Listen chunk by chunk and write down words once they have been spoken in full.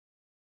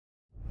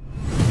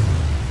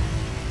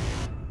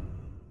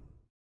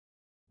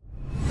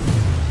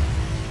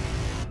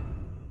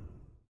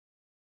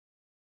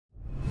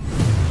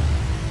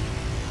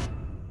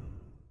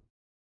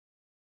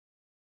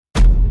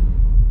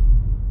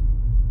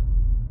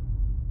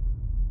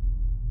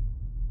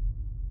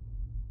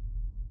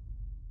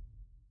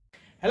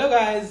Hello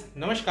guys,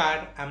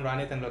 Namaskar, I'm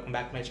Ranit and welcome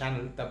back to my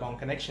channel, The Bong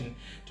Connection.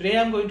 Today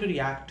I'm going to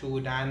react to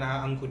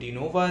Diana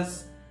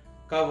Ankudinova's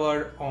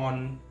cover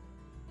on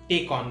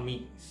Take On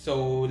Me.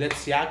 So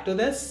let's react to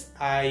this.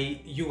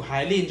 You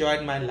highly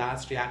enjoyed my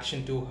last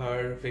reaction to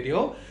her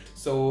video.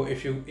 So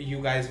if you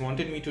guys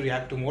wanted me to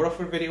react to more of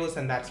her videos,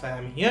 and that's why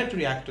I'm here to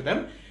react to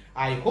them.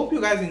 I hope you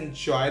guys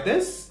enjoy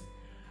this.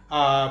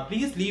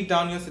 Please leave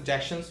down your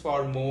suggestions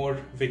for more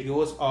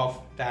videos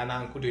of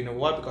Diana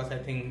Ankudinova because I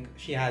think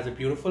she has a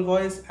beautiful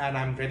voice and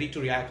I'm ready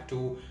to react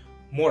to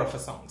more of her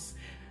songs.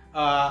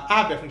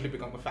 I've definitely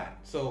become a fan.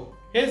 So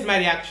here's my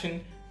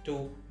reaction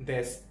to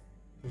this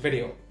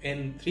video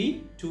in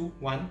 3, 2,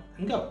 1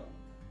 and go.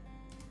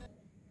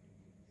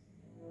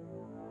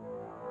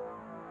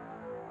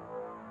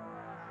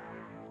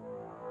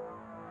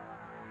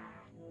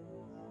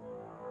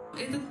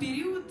 Этот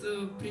период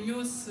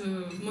принес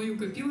в мою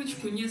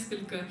копилочку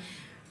несколько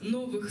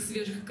новых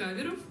свежих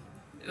каверов,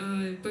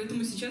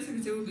 поэтому сейчас я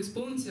хотела бы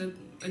исполнить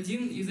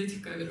один из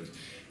этих каверов.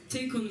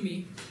 Take On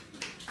Me.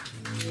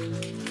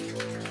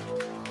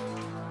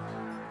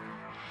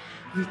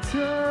 We're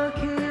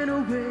talking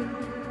away.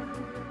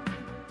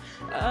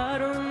 I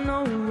don't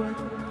know what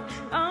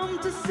I'm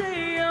to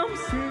say. I'm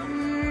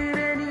saying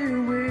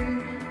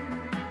anyway.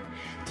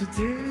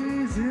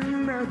 Today's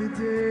another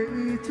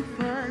day to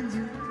find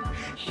you.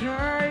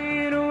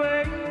 Shying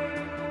away.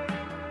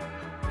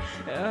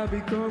 I'll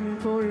be coming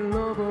for your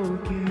love,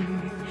 okay?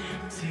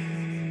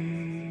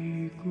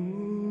 Take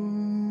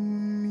on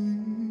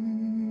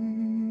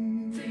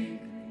me.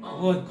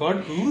 Oh, I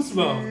got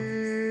goosebumps.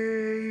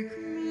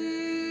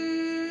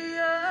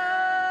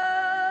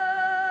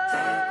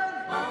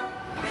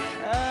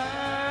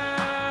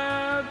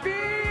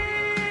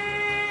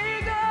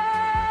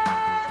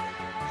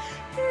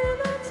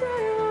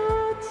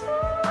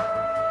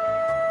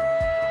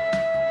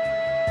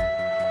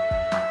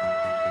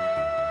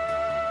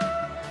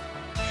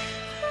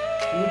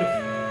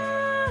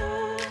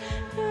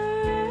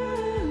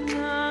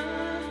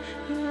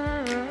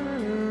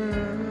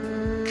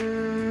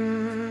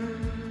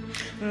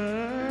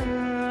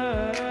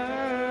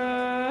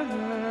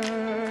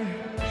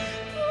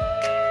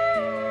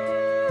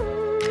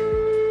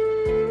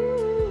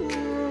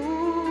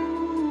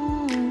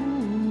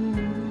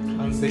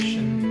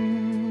 Transition.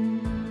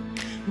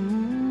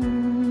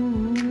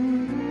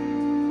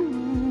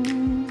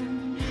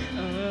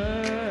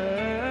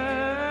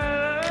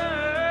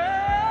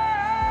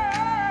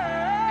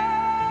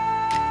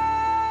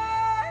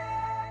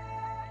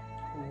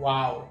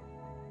 Wow.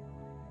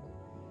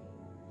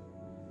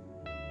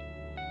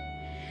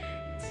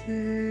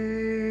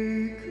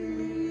 Take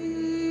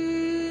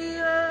me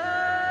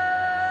out.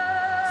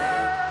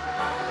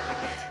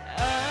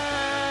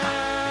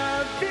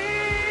 I'll be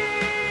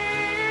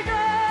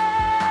gone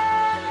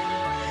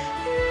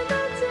in a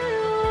day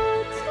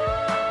or two.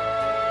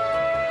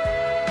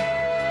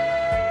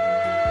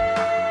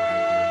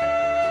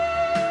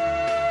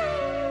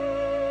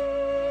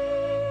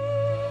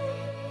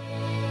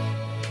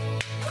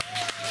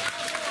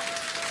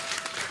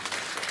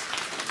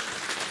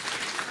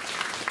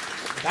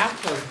 That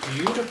was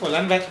beautiful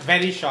and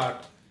very short.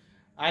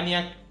 I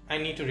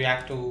need to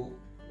react to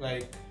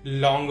like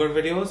longer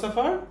videos of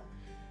her.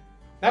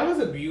 That was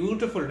a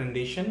beautiful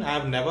rendition.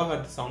 I've never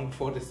heard the song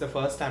before. This is the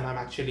first time I'm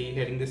actually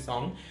hearing this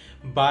song,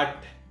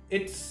 but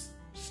it's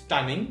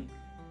stunning.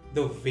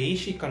 The way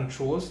she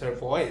controls her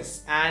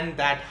voice and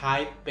that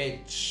high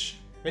pitch.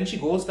 When she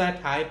goes that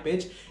high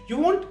pitch, you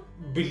won't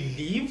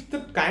believe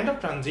the kind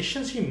of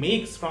transitions she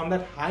makes from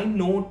that high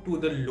note to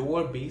the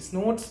lower bass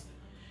notes.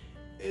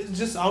 It's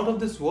just out of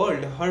this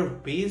world. Her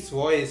bass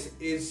voice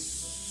is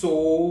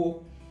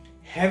so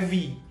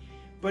heavy,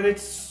 but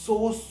it's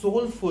so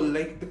soulful.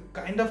 Like the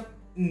kind of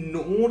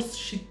notes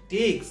she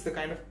takes, the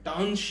kind of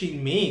turns she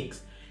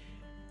makes,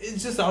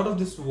 it's just out of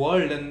this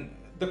world. And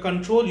the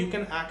control, you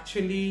can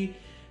actually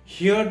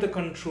hear the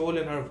control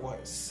in her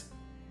voice.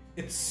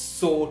 It's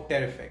so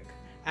terrific.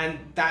 And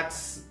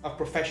that's a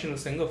professional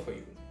singer for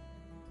you.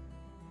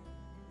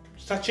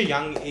 Such a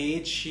young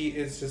age, she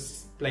is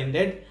just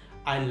splendid.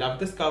 I love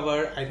this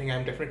cover. I think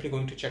I'm definitely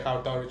going to check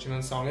out the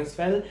original song as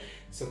well.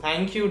 So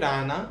thank you,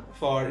 Diana,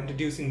 for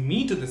introducing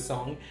me to this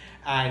song.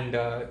 And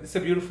it's a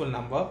beautiful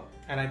number.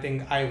 And I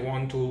think I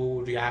want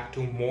to react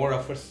to more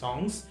of her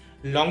songs,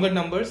 longer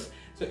numbers.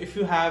 So if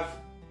you have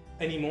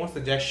any more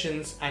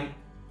suggestions, and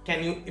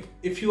can you,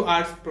 if you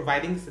are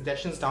providing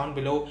suggestions down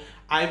below,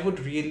 I would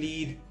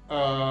really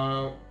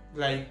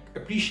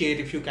appreciate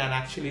if you can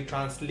actually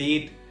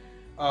translate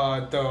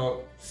the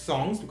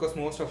songs, because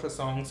most of her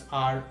songs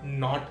are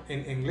not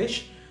in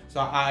English,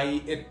 so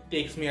it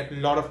takes me a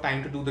lot of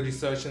time to do the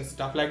research and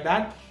stuff like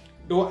that.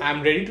 Though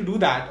I'm ready to do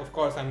that, of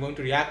course I'm going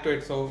to react to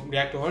it, so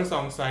react to her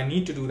songs, so I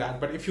need to do that.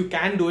 But if you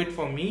can do it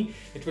for me,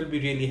 it will be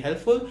really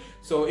helpful.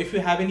 So if you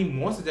have any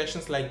more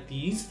suggestions like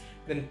these,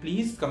 then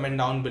please comment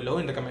down below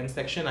in the comment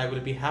section. I will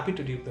be happy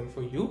to read them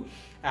for you.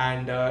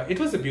 And it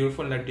was a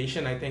beautiful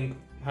rendition. I think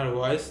her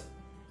voice,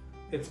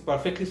 it's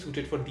perfectly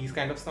suited for these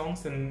kind of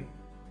songs, and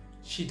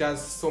she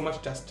does so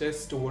much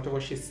justice to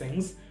whatever she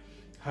sings.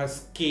 her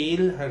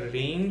scale, her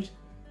range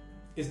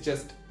is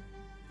just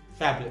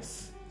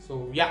fabulous.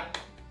 So yeah,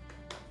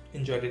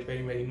 enjoyed it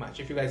very, very much.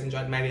 If you guys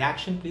enjoyed my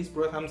reaction, please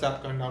put a thumbs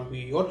up, comment down below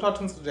your thoughts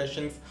and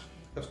suggestions.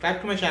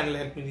 Subscribe to my channel,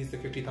 help me reach the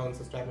 50,000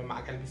 subscriber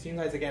mark. I'll be seeing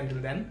you guys again.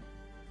 Till then,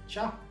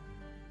 ciao.